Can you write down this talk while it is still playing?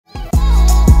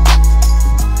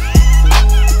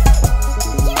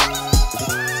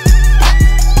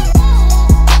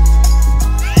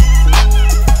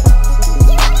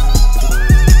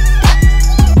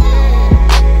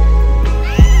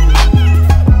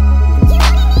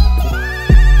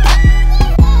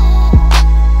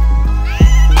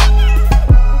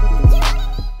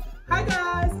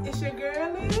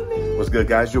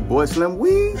guys, your boy Slim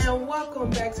Weez. And welcome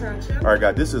back to our channel. All right,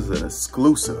 guys, this is an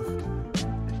exclusive.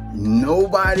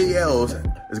 Nobody else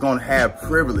is gonna have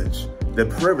privilege,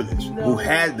 who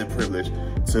has the privilege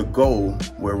to go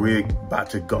where we're about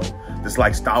to go. It's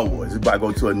like Star Wars. It's about to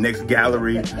go to a next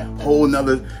gallery, whole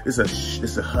nother. It's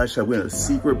a hush. We're in a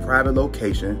secret private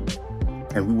location,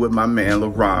 and we with my man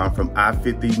LaRon from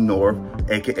I-50 North,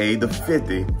 aka the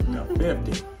 50. No,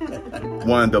 50.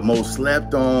 One of the most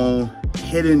slept on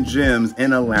hidden gems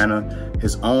in Atlanta.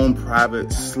 His own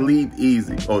private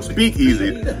speakeasy.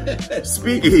 Speakeasy.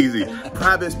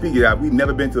 Private speakeasy. We've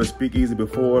never been to a speakeasy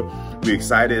before. We're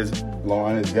excited.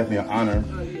 Lauren, it's definitely an honor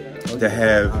to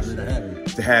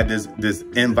have this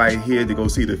invite here to go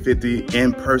see the 50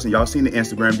 in person. Y'all seen the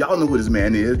Instagram. Y'all know who this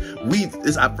man is. This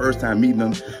is our first time meeting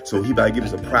him. So he about to give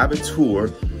us a private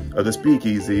tour of the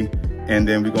speakeasy. And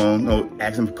then we're gonna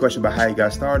ask him a question about how he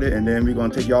got started. And then we're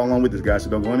gonna take y'all along with this guy.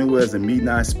 So don't go anywhere. It's a Mete and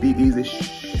I Speakeasy.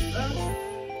 Shh.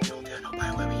 Don't tell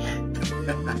nobody where we at.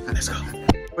 Let's go.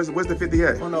 Where's the 50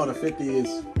 at? Oh no, the 50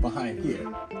 is behind here.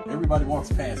 Everybody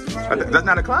walks past this. That's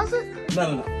not a closet?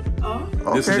 No. Oh.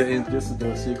 Okay. This is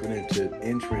the secret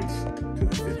entrance to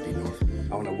the 50 North.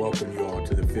 I want to welcome you all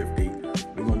to the 50.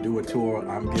 We're gonna do a tour.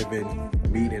 I'm giving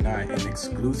Mete and I an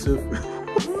exclusive,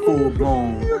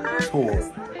 full-blown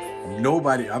tour.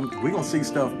 We're gonna see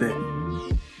stuff that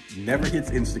never hits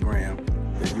Instagram,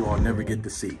 that you all never get to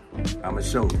see. I'm gonna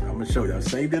show you. I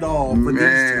saved it all for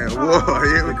this. Whoa,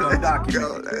 here we go.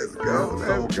 Let's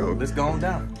go. Let's go on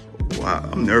down. Wow,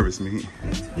 I'm nervous, me.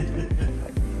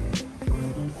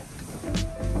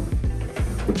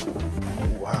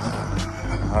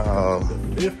 Wow.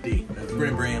 50. That's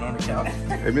Bren on the couch.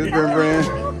 Hey, Miss Bren.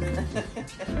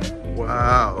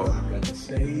 Wow. Got the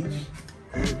stage.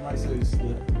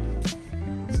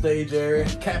 Stage area,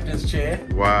 captain's chair.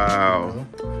 Wow.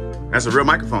 That's a real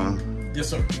microphone. Yes,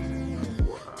 sir.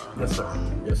 Wow.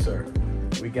 Yes, sir.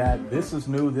 We got, this is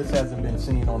new. This hasn't been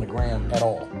seen on the gram at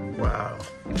all. Wow.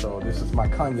 So this is my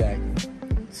cognac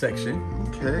section.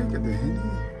 Okay, get the Henny.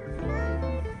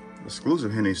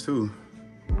 Exclusive Hennies too.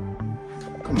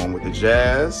 Come on with the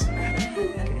jazz.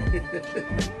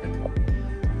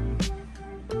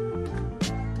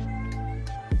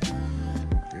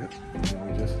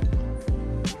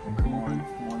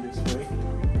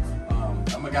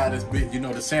 Got this big,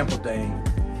 the sample thing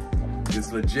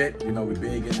is legit. We're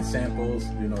big into samples,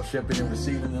 shipping and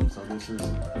receiving them. So this is,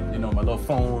 my little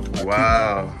phone.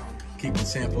 Wow. Keeping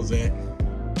samples at.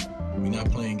 We're not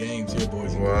playing games here,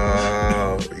 boys and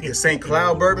wow. You get St.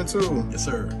 Cloud bourbon too. Yes,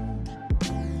 sir.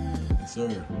 Yes,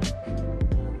 sir.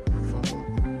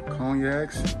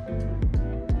 Cognacs.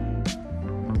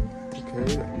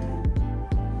 Okay.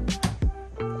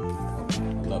 I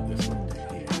love this one right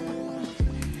here.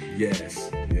 Yes.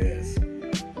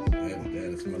 That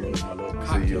is my little cocktail.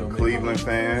 So you're a Cleveland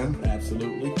fan?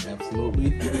 Absolutely.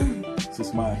 This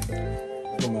is my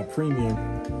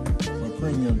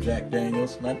premium Jack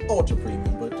Daniels. Not ultra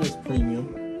premium, but just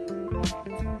premium.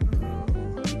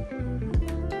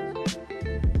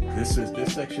 This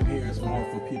section here is more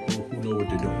for people who know what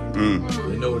they're doing.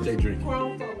 They know what they're drinking.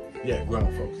 Grown folks. Yeah,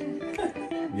 grown folks.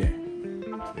 Yeah.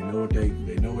 They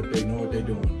know what they're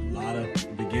doing. A lot of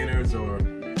beginners or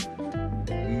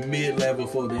mid-level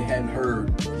folk, they hadn't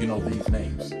heard, these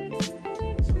names.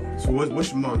 So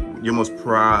what's your most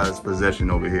prized possession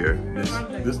over here?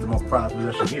 This is the most prized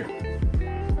possession here.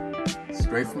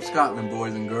 Straight from Scotland,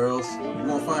 boys and girls. You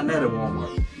won't find that at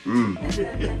Walmart.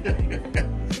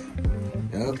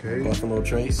 Okay. Buffalo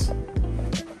Trace.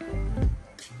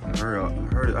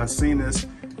 I've seen this.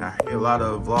 I hear a lot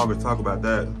of vloggers talk about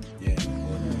that. Yeah,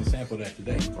 we're going to sample that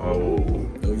today. Oh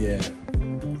yeah.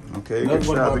 Okay. Another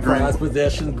one of my prized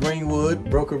possessions, Greenwood.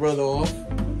 Broke a brother off.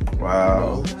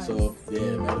 Wow. So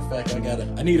yeah, matter of fact,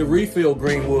 I need a refill,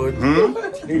 Greenwood.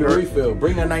 Need a refill.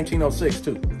 Bring that 1906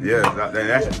 too. Yeah,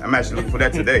 I'm actually looking for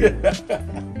that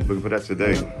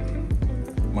today.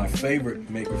 My favorite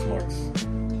Maker's Marks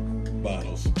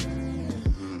bottles.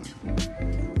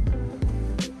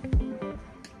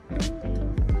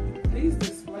 These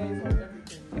displays are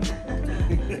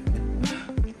everything.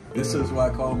 This is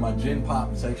what I call my gin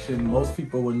pop section. Most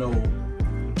people would know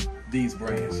these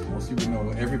brands. Most people know.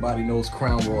 Everybody knows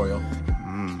Crown Royal.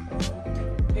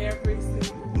 Every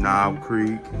single. Knob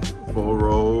Creek, Four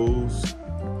Rolls.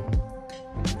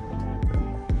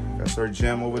 That's our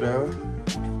gem over there.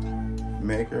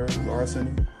 Maker,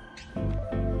 Larceny.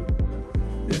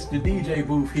 It's the DJ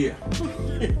booth here.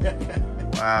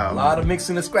 Wow. A lot of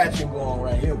mixing and scratching going on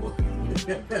right here, but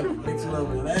mix a little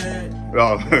bit of that.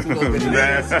 Oh, mix a little bit of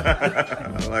that.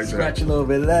 I like Scratch a little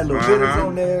bit of that. Little bitters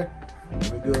on there.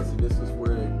 There we go. So this is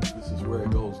where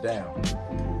it goes down.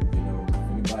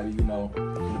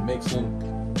 mixing.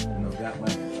 Got my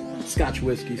Scotch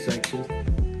whiskey section.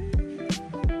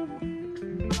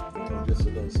 Just a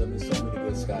little, so many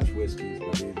good Scotch whiskeys,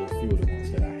 but these are a few of the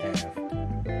ones that I have.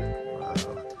 Wow.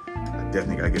 I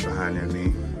definitely gotta get behind that,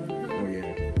 me. Oh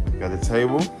yeah. Got the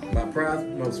table. My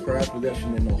most prized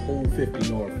possession in the whole 50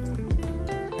 North.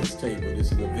 This table.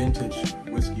 This is a vintage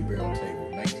whiskey barrel table,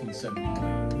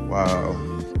 1971. Wow.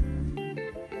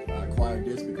 I acquired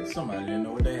this because somebody didn't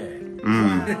know what they had.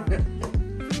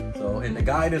 So, and the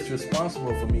guy that's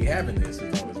responsible for me having this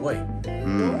is on his way.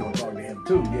 I'm gonna talk to him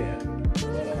too, yeah.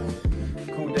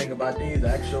 But cool thing about these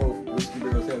actual whiskey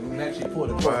barrels, we can actually pour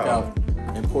the cork out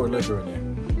and pour liquor in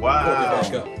there. Wow. Pour it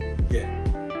back up. Yeah.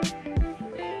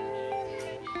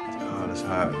 Oh, that's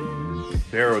hot.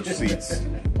 Barrel seats.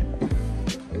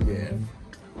 Oh yeah.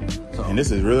 So, And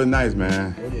this is really nice,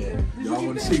 man. oh yeah. Y'all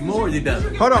want to see more? You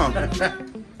done. Hold on.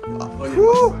 Oh yeah.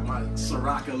 Woo. My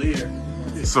Ciroc Lear.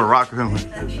 Ciroc.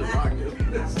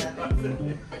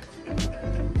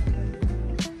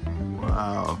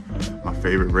 Wow. My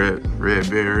favorite red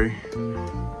berry.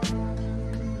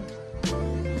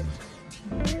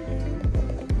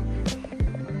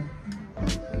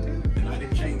 And I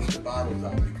didn't change the bottles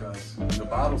out because the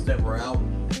bottles that were out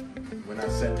when I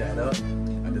set that up,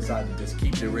 I decided to just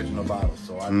keep the original bottles.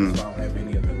 So I just don't have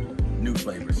any of the new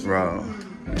flavors. Wow.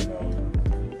 You know,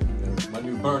 my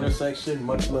new burner section,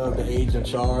 much love to Age and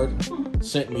Chard,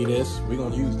 sent me this. We're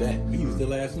gonna use that. We used it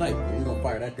last night, but we're gonna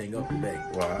fire that thing up today.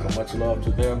 Wow. So much love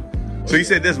to them. So you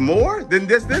said there's more than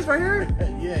this right here?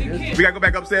 Yeah, We gotta go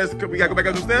back upstairs. We gotta go back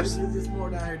up the steps? there's more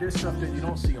down here. There's stuff that you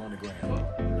don't see on the ground.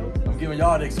 I'm giving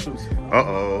y'all the exclusive.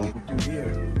 Uh-oh. What we do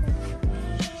here.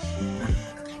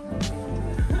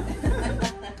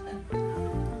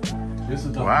 This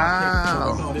is the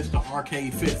Wow. arcade, this is the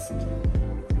arcade fifth.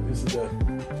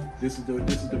 This is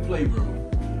the playroom.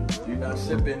 You're not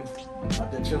sipping,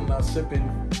 out there chilling out sipping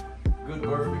good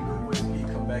bourbon, good whiskey.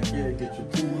 Come back here, get your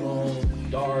pool on,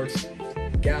 darts,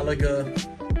 Gallagher.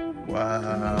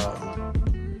 Wow.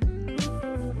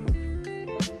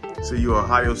 So you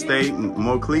Ohio State,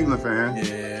 more Cleveland fan.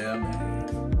 Yeah,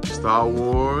 man. Star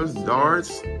Wars,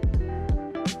 darts.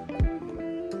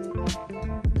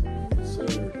 Sir,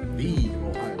 the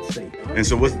Ohio State. And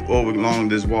so what's over along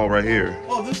this wall right here?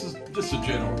 Well, this is just a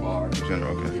general bar.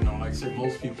 General, okay. You know, like I said,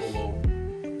 most people will,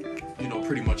 you know,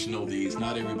 pretty much know these.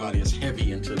 Not everybody is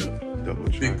heavy into the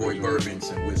big boy bourbons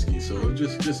and whiskey. So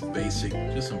just basic,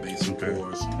 just some basic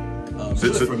pours.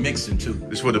 Good for mixing too.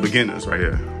 This is for the beginners right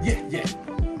here. Yeah.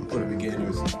 For the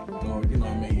beginners. You know,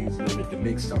 I may use a little bit to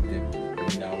mix something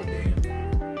every now and then.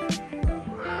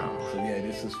 So yeah,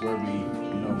 this is where we,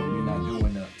 you know, when we're not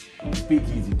doing the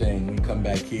speakeasy thing, we come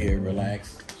back here,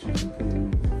 relax, shoot some pool,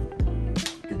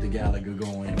 get the Gallagher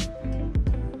going.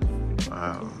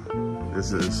 Wow.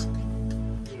 This is...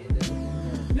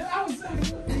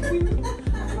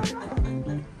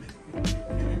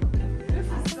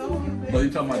 Oh, you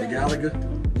talking about the Gallagher?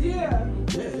 Yeah.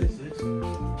 Yeah, it's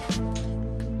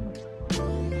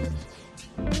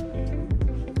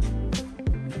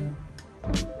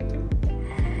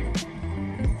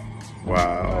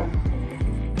Wow.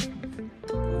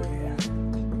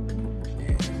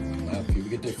 People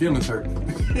get their feelings hurt.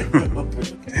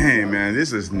 Dang, man,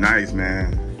 this is nice,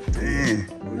 man. Dang.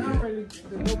 I'm ready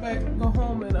to go back, go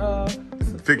home and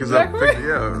Pick us up.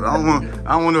 Yeah, I don't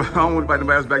want to invite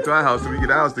nobody else back to our house so we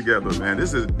get our house together, man.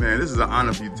 This is an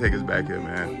honor for you to take us back here,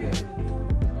 man.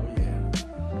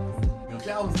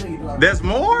 There's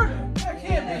more?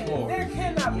 There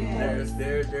cannot be more.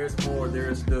 There's more.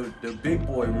 There's the big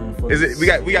boy room for. Is it? We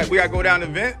got to go down the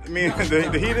vent. I mean,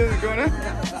 the heater is going in.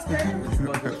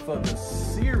 for the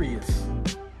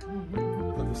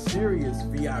serious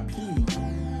VIP.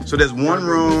 So there's one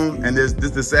room, and this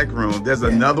the second room. There's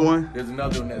another one. There's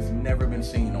another one that's never been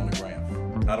seen on the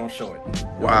ground. I don't show it.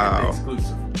 Wow.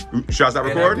 Exclusive. Should I stop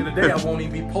recording? And after the day, I won't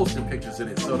even be posting pictures of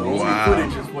this. So the only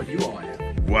footage is what you all have.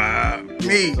 Wow.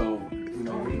 Me. So, you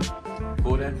know, we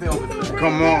pull that velvet.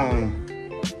 Come on.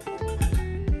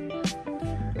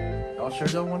 Y'all sure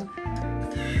don't want it?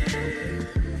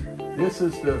 This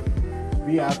is the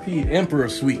VIP Emperor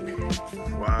Suite.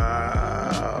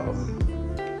 Wow.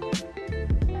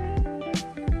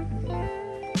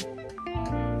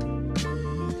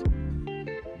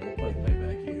 No play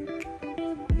back here.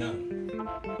 None.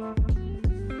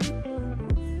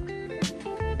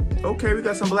 Okay, we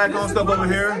got some black on stuff over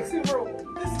here.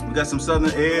 We got some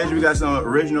Southern Edge. We got some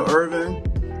original Irvin.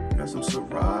 We got some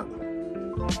Ciroc.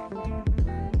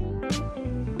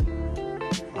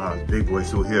 Wow, this big boy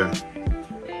still here.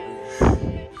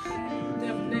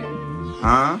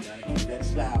 Huh? That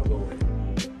style going.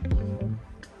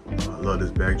 Oh, I love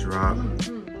this backdrop.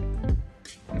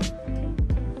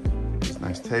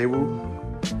 Nice table.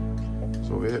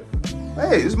 So it.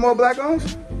 Hey, there's more black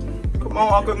owners. Come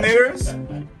on, Uncle Nearest.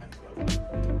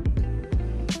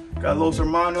 Got Los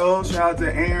Hermanos. Shout out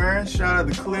to Aaron. Shout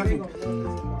out to Cliff.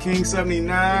 King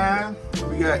 79.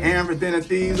 We got Aaron for Dinner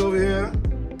Thieves over here.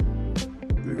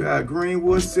 We got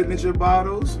Greenwood signature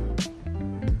bottles.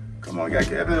 Come on, we got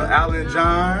Kevin, Alan,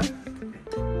 John.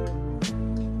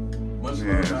 Much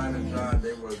love, John and John.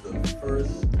 They were the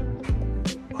first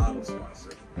bottle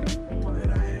sponsor that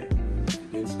I had.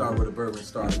 Didn't start with a bourbon,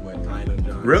 started with Island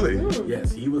John. Really?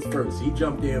 Yes, he was first. He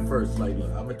jumped in first. Like, look,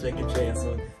 I'm gonna take a chance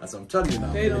on. That's what I'm telling you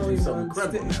now. They don't even something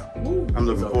incredible now. I'm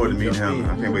looking forward to meeting him.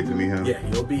 I can't wait to meet him. Yeah,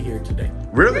 he'll be here today.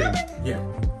 Really? Yeah.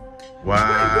 We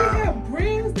Wow. have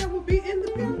brands that will be in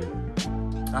the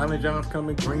building. Island John's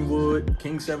coming. Greenwood,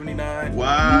 King 79.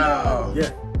 Wow.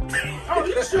 Yeah. Oh,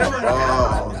 you sure?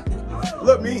 Oh.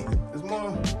 Look, me. There's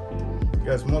more.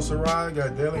 Got some more Ciroc,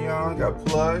 got DeLeon, got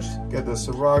Plush, got the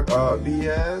Ciroc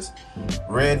VS,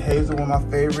 Red Hazel, one of my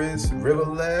favorites,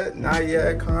 Rivulet,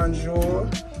 Nayad, Conjure,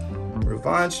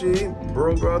 Revanchi,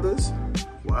 Bro Brothers.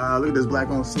 Wow, look at this black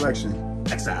on selection.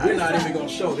 We're not even gonna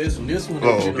show this one. This one,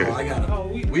 Oh, you know, okay. I gotta.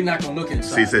 We're not gonna look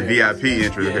inside. See, it's a there. VIP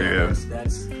entry. Yeah, Okay,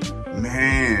 that's.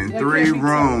 Man, That 3 can't be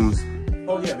rooms.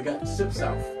 Oh yeah, we got Sip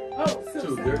South Oh,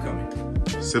 too. They're coming.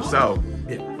 Sips out.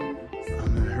 Yeah.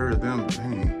 I've never heard of them.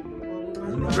 Dang.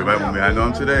 Everybody, I know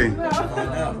them today.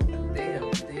 Find out. They're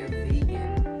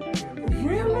vegan.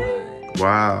 Really?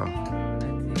 Wow.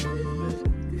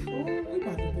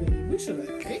 We should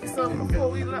have caked something before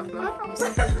we left the house.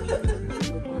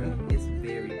 It's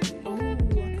very good.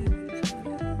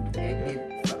 They're good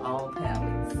for all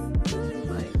palates.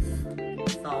 Like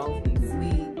soft and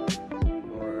sweet,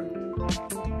 or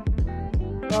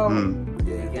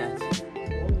gotcha.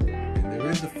 And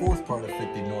there is the fourth part of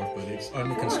 50 North, but it's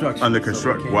under construction. Under so we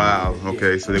construction. can't- Wow.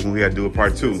 Okay, so then we got to do a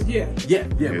part 2. Yeah. Yeah,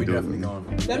 we do it. definitely going.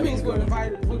 That means we're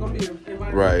invited. We're gonna be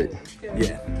invited. Right.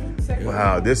 Yeah. Second.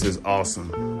 Wow, this is awesome.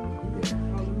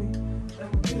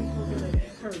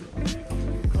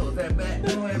 Close that back.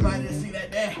 Don't want everybody to see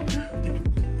that there.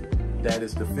 That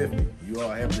is the 50. You all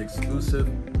have the exclusive.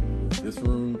 This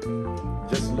room,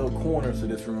 just little corners of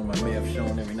this room I may have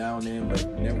shown every now and then, but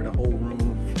never the whole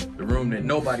room. The room that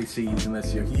nobody sees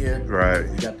unless you're here. Right.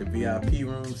 You got the VIP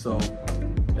room, so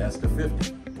that's the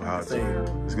 50. Wow, it's Say, gonna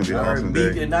be an I heard awesome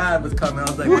Mete day. and I was coming. I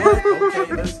was like,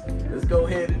 okay, let's go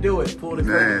ahead and do it. Pull the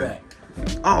curtain Man. back.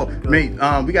 Oh, mate,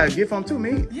 we got a gift from too,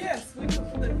 mate. Yes, we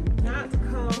could not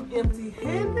come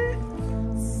empty-handed.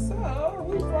 So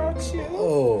we brought you.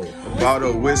 Oh, A bottle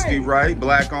of whiskey, right?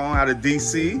 Black on out of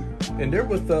DC. and they're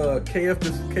with KF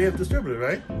Distributor,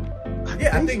 right?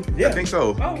 Yeah, I think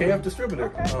so. Oh, KF Distributor.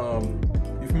 Okay.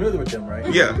 You familiar with them, right?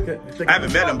 Yeah. Okay, I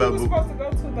haven't met them, we but were supposed to go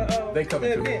to the They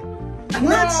coming too. event. What?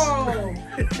 No.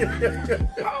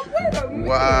 Oh, wait a minute.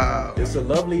 Wow. It's a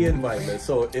lovely invite, man.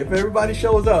 So if everybody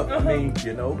shows up, I mean,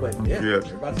 you know, but yeah, Yeah.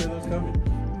 everybody said it was coming.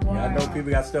 Yeah, I know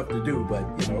people got stuff to do, but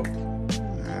you know,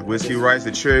 Whiskey Rice,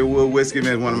 the cherry wood whiskey,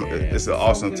 man. It's an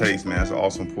awesome taste, man. It's an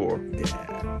awesome pour.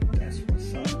 yeah, that's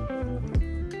what's up.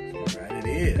 That's right,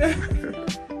 it is.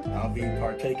 I'll be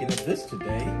partaking of this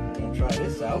today. Gonna try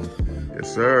this out.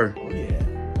 Yes, sir. Oh yeah,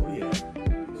 oh yeah.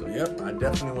 So yep, I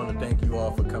definitely want to thank you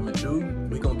all for coming through.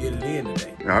 We gonna get it in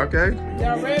today. Okay.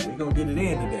 Y'all ready? We gonna get it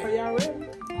in Are today. y'all ready?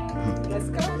 Let's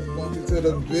go. Welcome to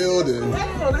the building.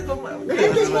 What's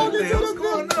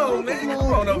going on, man?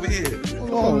 Come on over here.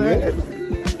 Come on,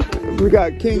 man. We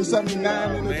got King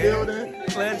 79 in the building.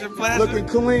 Pleasure. Looking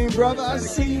clean, brother. I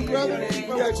see you, brother. We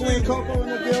got Clean Coco in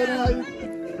the building.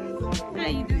 How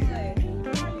you doing?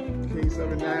 King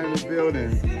 79 in the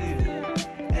building.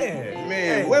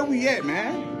 Man, where we at,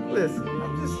 man? Listen,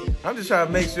 I'm just trying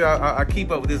to make sure I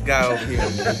keep up with this guy over here.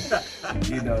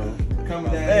 You know,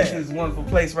 coming down to this wonderful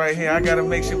place right here, I gotta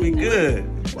make sure we good.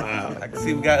 Wow. I can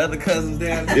see we got other cousins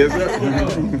down there. Yes, sir. I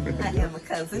am a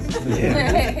cousin.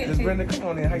 Yeah. Miss Brenda, come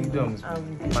on in. How you doing? Miss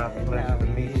I'm Brenda? My pleasure to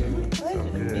meet you. So Pleasure to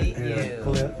good. meet Good. you.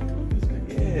 Cliff.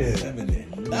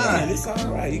 Yeah. It's all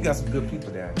right. You got some good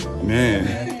people down here. Man.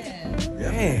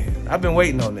 Man, I've been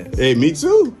waiting on this. Hey, me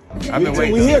too. I've been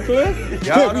waiting. We on here, this. Cliff.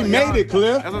 Y'all Cliff, we know- made y'all- it,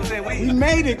 Cliff. That's what I'm saying. We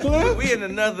made it, Cliff. We in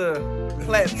another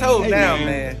plateau Hey, now, man.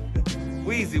 man.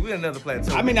 Weezy, we in another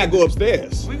plateau. I may not go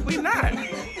upstairs. we not.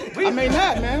 We, I may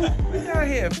not, man. We down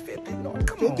here at 50 North.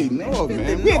 Come 50 on. North, man.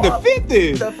 50 We at the North.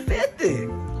 50. The 50.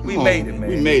 We Come on. made it, man.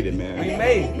 We made it, man. We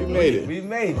made it. We made it. We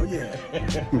made Oh it. yeah.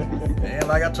 And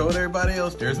like I told everybody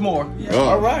else, there's more. Oh.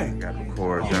 All right. Got to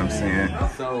record, you know what I'm saying?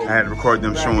 So I had to record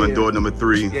them showing door number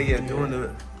 3. Yeah, doing the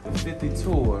 50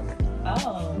 tour.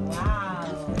 Oh, wow.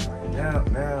 Down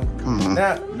Come on.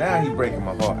 Now he breaking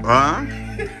my heart. Huh?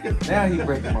 Now he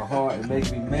breaking my heart and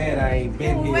making me mad I ain't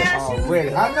been here Wear already.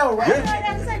 shoes. I know, right? I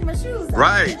have to take my shoes off.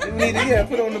 Right. You need to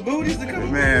put on the booties to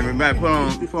come. Man, we might throw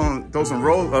some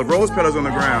rose petals on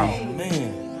the ground.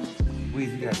 Man.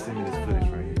 Weezy, you gotta send me this footage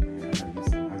right here.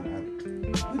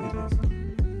 Look at this.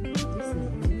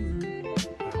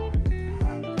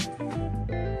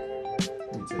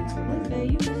 Let me tell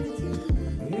you something.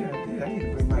 Yeah, I need to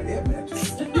bring my air mattress.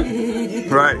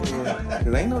 Right.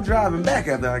 Cause ain't no driving back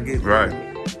after I get Right.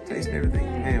 tasting everything.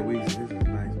 Man, Weezy, this is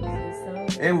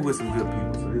nice. And we with some good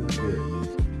people, so this is good.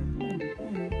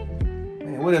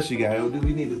 Man, what else you got? Do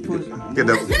we need to push? Get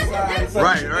the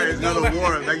right. It's another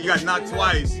water. Like you got knocked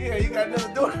twice. Yeah, you got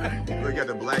another door. We got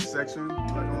the black section. Black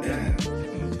on there.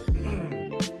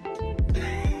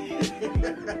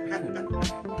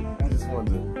 I just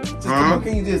wanted to. Come on,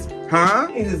 can you just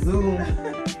zoom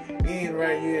in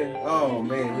right here? Oh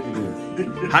man, look at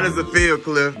this. How does it feel,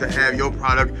 Cliff, to have your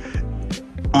product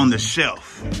on the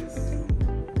shelf? It's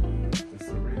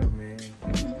surreal, man.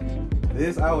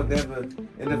 This I would never,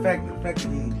 and the fact that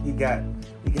he got me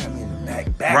in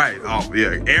the back. Right. Oh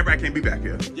yeah. Everybody can't be back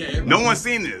here. Yeah. No one's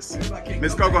seen this.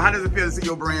 Miss Coco, how does it feel to see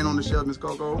your brand on the shelf, Miss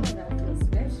Coco?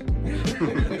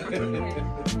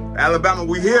 Alabama,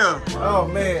 we here. Oh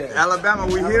man. Alabama,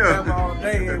 we here. Alabama all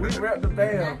day, and we rep the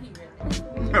bam.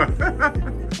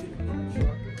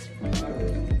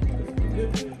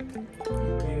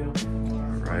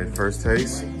 All right, first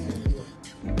taste.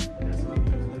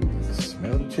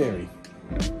 Smell the cherry.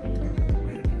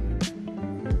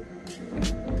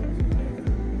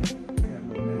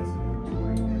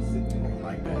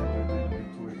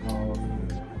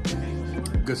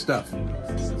 Good stuff.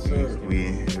 We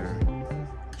in here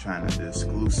trying to do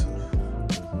exclusive.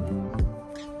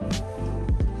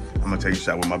 I'm gonna take a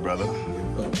shot with my brother.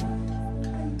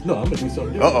 No, I'm gonna do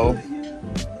something. Uh-oh.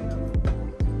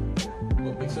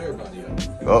 What makes everybody up?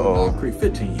 Uh-oh. Knob Creek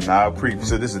 15 year. Knob Creek.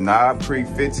 So this is Knob Creek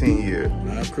 15 year.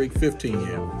 Knob Creek 15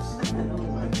 year.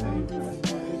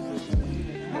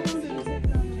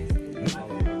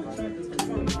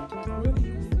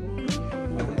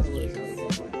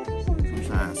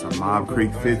 Some Knob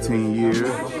Creek 15 year.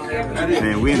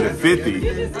 Man, we in the 50.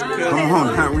 Come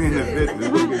on now, we in the 50.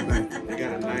 They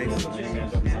got a nice.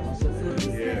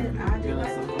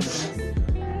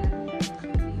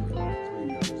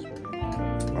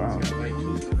 Wow.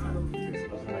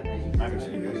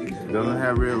 Doesn't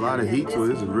have really a lot of heat to it.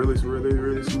 This is really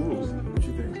smooth. What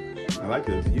you think? I like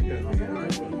this.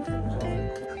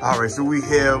 All right, so we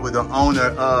here with the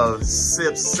owner of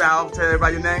Sip South. Tell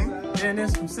everybody your name.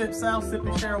 Dennis from Sip South, Sip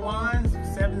and Share Wines,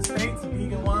 7 states,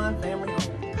 vegan wine, family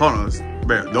home. Hold on,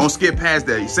 don't skip past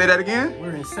that. You say that again?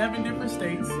 We're in 7 different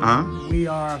states. Uh-huh. We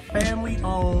are family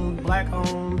owned, black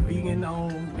owned, vegan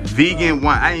owned. Vegan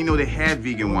wine. I didn't know they had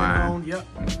vegan wine. Owned. Yep,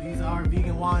 these are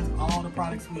vegan wines. All the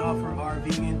products we offer are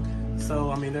vegan.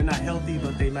 So, I mean, they're not healthy,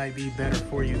 but they might be better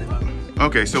for you than others.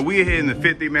 Okay, so we're here in the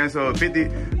 50, man. So 50,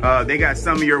 they got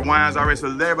some of your wines already. So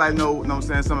let everybody know what I'm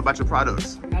saying, something about your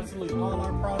products. Absolutely. All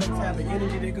our products have an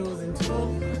energy that goes into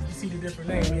them. You see the different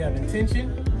names. We have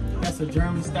Intention. That's a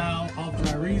German style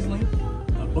off-dry Riesling.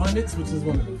 Abundance, which is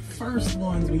one of the first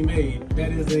ones we made.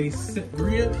 That is a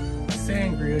sangria.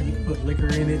 You can put liquor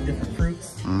in it, different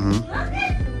fruits.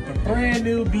 A brand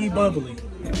new Be Bubbly.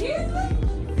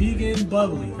 Vegan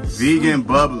bubbly. Vegan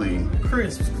bubbly.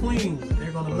 Crisp, clean.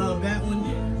 They're gonna love that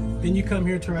one. Then you come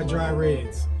here to our dry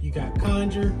reds. You got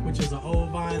Conjure, which is an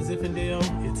old vine Zinfandel.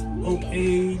 It's oak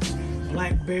aged,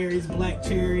 blackberries, black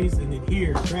cherries, and then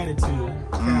here, Gratitude,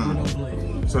 Caramel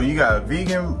blend. So you got a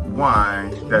vegan wine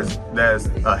that's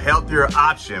a healthier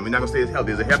option. We're not gonna say it's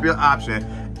healthy. It's a healthier option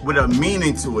with a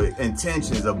meaning to it,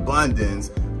 intentions,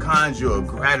 abundance, conjure,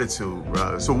 gratitude,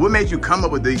 bro. So what made you come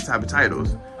up with these type of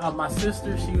titles? My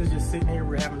sister, she was just sitting here,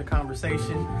 we're having a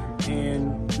conversation,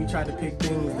 and we tried to pick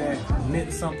things that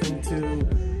meant something to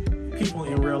people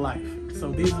in real life.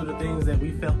 So these are the things that we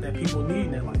felt that people need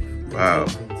in their life. Wow.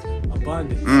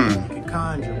 Abundance, we can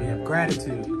conjure, we have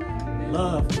gratitude,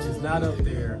 love, which is not up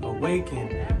there, awaken,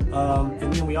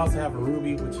 and then we also have a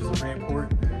ruby, which is a red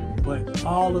port. But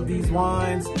all of these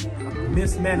wines,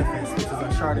 Miss Manifest, which is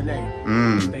a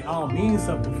Chardonnay, they all mean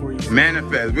something for you.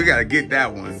 Manifest, we gotta get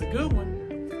that one. It's a good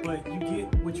one, but you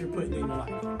get what you're putting in your life.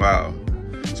 Wow.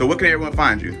 So what can everyone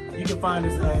find you? You can find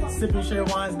us at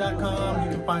SippinShareWines.com.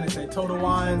 You can find us at Total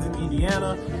Wines in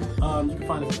Indiana. You can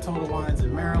find us at Total Wines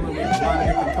in Maryland. We have a lot of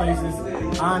different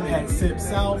places. I'm at Sip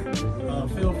South.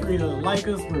 Feel free to like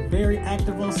us. We're very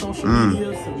active on social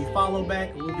media, so we follow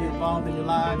back and we'll be involved in your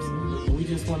lives. And we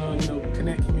just want to,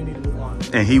 connect community with wine.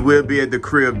 And he will be at the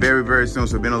crib very, very soon.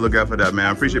 So be on the lookout for that, man.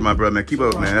 I appreciate my brother, man. Keep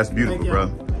up, man. That's beautiful, bro.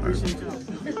 Appreciate you.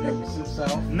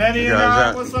 Mete and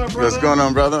I, what's up, brother? What's going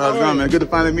on, brother? How's it going, man? Good to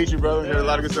finally meet you, brother. Heard a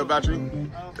lot of good stuff about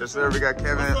you. Yes, sir. We got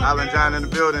Kevin, Island John in the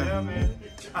building. Yeah, man.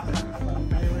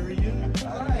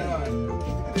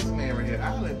 This man right here,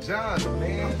 Island John,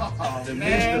 man. The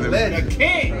man, the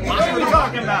king. What are we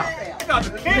talking about? We got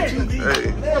the king.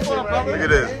 Hey, What's up, brother? look at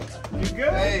this. You good?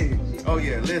 Hey, oh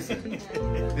yeah, listen.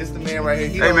 This the man right here.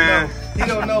 He Hey, don't man. know. He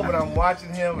don't know, but I'm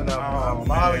watching him and I'm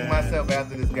modeling myself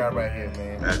after this guy right here,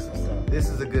 man. This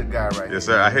is a good guy right here. Yes,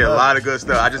 sir. I hear a lot of good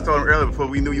stuff. I just told him earlier before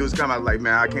we knew you was coming. I was like,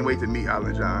 man, I can't wait to meet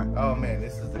Island John. Oh man,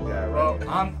 this is the guy right here.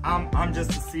 I'm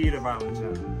just a seed of Island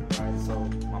John. Right? So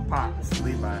my pops,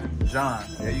 Levi, John.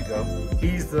 There you go.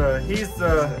 He's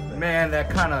the man that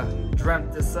kind of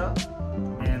dreamt this up,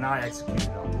 and I executed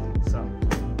on it. So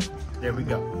there we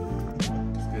go.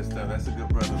 That's good stuff. That's a good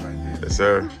brother right there. Yes,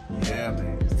 sir. Yeah,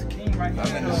 man. It's the king right I'm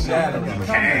here. in the shadow.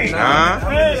 Huh?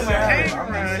 I'm in the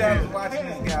shadow watching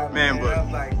this guy, Man, man. but- I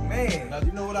was like, man. Now,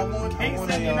 you know what I want? I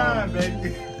want a,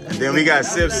 baby. And then we got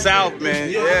Sip South, man.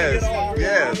 Yes.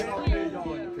 Yes.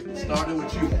 starting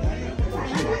with you.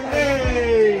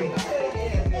 Hey!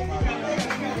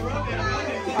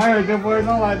 I heard them words,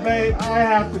 I'm like, babe, I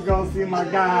have to go see my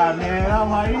guy, man. I'm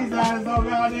like, he's not so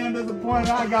goddamn disappointed.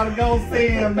 I gotta go see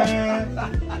him, man.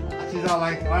 She's all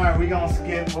like, all right, we gonna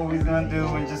skip what we're gonna do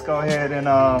and just go ahead and,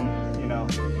 you know,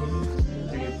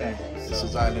 do your thing. This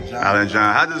is Island John. Island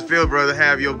John, how does it feel, brother,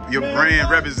 have your brand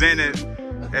represented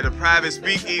at a private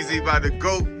speakeasy by the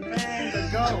GOAT? Man, the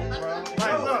GOAT, bro.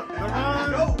 Like,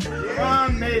 look,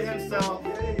 LeBron made himself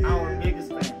our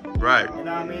biggest fan. Right. You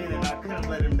know what I mean? And I couldn't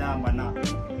let him down by not.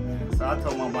 So I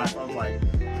told my wife, I was like,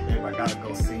 babe, I gotta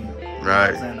go see him. Right. You know what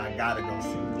I'm saying? I gotta go see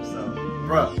him. So,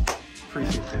 bro,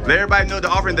 appreciate that. Let everybody know the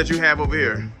offering that you have over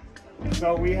here.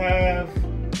 So we have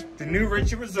the new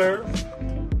Richie Reserve,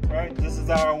 right? This is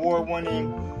our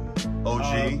award-winning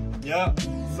OG. Yep.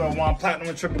 So won platinum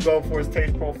and triple gold for his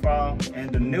taste profile,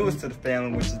 and the newest to the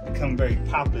family, which has become very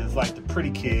popular, is like the pretty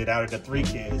kid out of the 3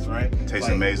 kids, right? Tastes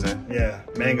like, amazing. Yeah,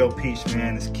 mango peach,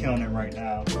 man, is killing it right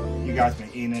now. You guys been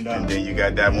eating it up. And then you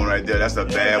got that one right there. That's a Yeah,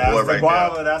 bad that's boy the right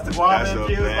guava, there. That's the guava That's a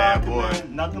infused bad vodka, boy.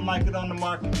 man. Nothing like it on the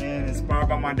market, man. Inspired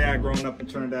by my dad growing up in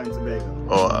Trinidad and Tobago.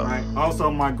 Oh, Right. Also,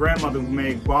 my grandmother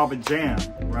made guava jam,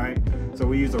 right? So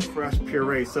we use a fresh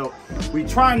puree. So we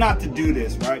try not to do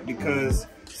this, right? Because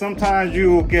sometimes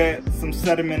you will get some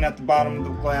sediment at the bottom of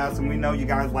the glass, and we know you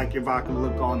guys like your vodka to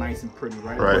look all nice and pretty,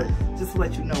 right? Right. But just to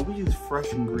let you know, we use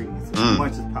fresh ingredients as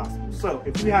much as possible. So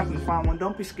if you happen to find one,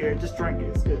 don't be scared. Just drink it.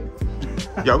 It's good.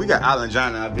 Yo, we got Island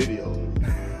John in our video.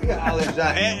 We got Island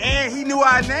John. And he knew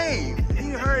our name. He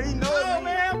heard, he knows. Oh,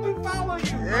 man, we follow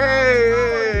you.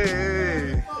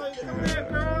 Hey. Come here,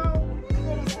 girl.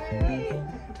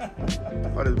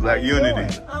 What is Black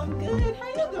Unity? I'm good. How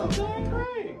you doing? Doing great.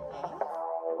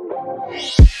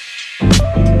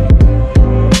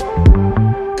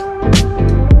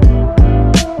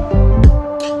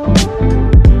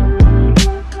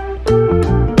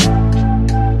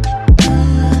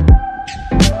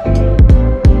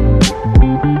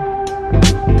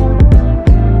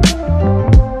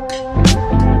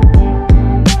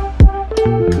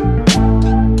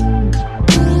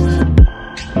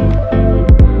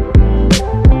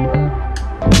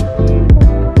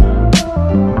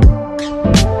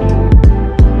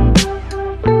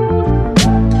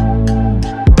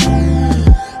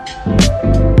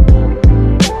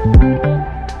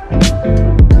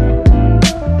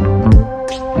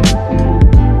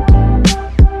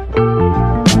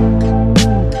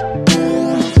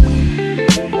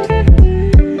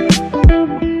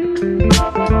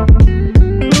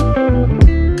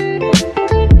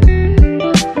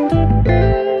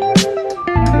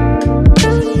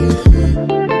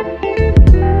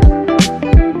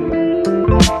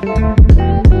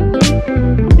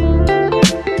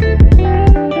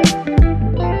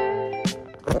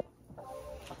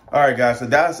 All right, guys, so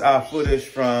that's our footage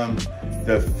from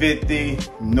the 50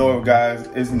 North, guys.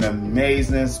 It's an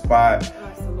amazing spot.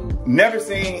 Never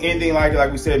seen anything like it.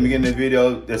 Like we said in the beginning of the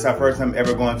video, it's our first time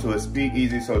ever going to a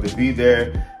speakeasy, so to be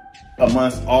there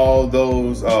amongst all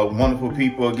those wonderful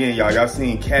people. Again, y'all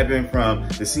seen Kevin from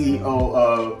the CEO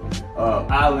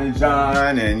of Island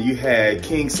John, and you had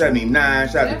King 79,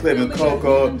 shout out to Cleveland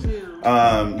Coco.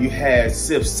 You had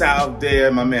Sip South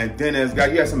there, my man Dennis.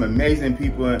 Guys, you had some amazing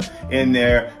people in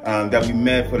there that we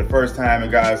met for the first time.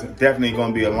 And guys, definitely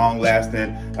gonna be a long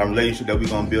lasting relationship that we're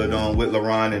gonna build on with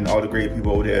LaRon and all the great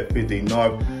people over there at 50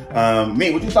 North.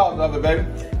 Me, what you thought of it, baby?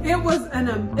 It was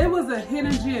a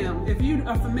hidden gem. If you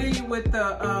are familiar with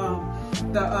the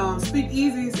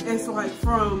speakeasies, it's like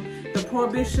from the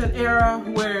Prohibition era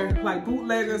where like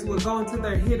bootleggers would go into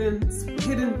their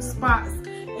hidden spots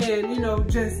and, you know,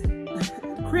 just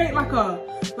create like a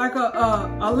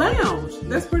lounge.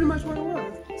 That's pretty much what it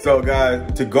was. So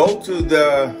guys, to go to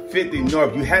the 50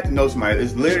 North, you have to know somebody.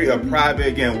 It's literally a private,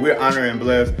 again, we're honored and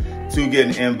blessed to get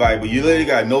an invite, but you literally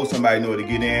gotta know somebody in order to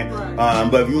get in. Right.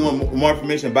 But if you want more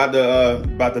information about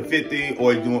the 50,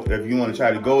 or if you want to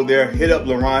try to go there, hit up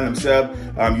LaRon himself.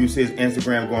 You see his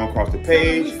Instagram going across the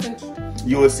page.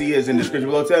 You will see his in the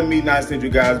description below. Tell me not sent you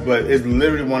guys, but it's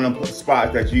literally one of the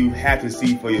spots that you have to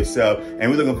see for yourself. And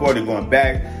we're looking forward to going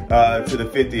back to the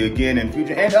 50 again in the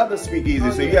future, and other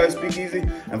speakeasies. So if you have a speakeasy,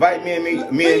 invite me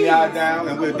and y'all down,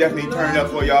 and we'll definitely turn up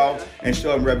for y'all and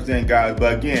show and represent guys.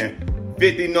 But again,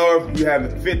 50 North, you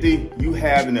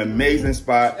have an amazing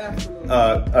spot,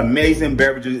 amazing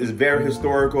beverages. It's very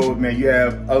historical, man. You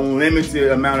have a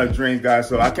limited amount of drinks, guys.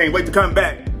 So I can't wait to come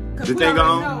back. We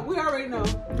already know.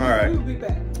 All right. We'll be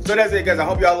back. So that's it, guys. I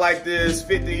hope y'all like this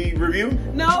 50 review.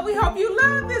 No, we hope you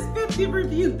love this 50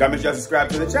 review. Don't make sure you subscribe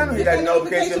to the channel. Hit that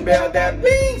notification bell, that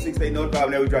bing, so you stay notified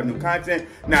whenever we drop new content.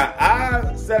 Now,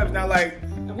 our setup's not like...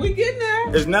 We getting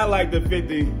there. It's not like the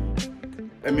 50.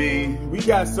 I mean, we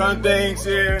got some things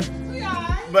here.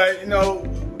 But, you know...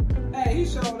 Hey, he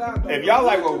showed out. If y'all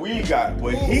like what we got,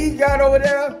 what he got over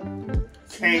there,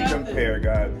 can't compare,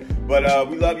 guys. But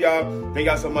we love y'all. Thank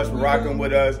y'all so much for rocking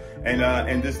with us.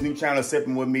 And this new channel,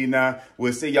 Sippin' with me now.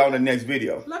 We'll see y'all in the next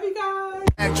video. Love you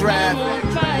guys. Drive.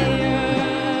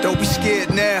 Don't be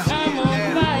scared now.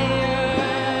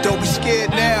 Don't be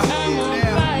scared now.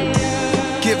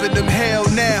 Giving them hell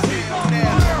now.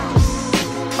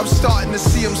 I'm starting to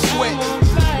see them sweat.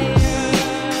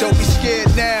 Don't be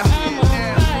scared now.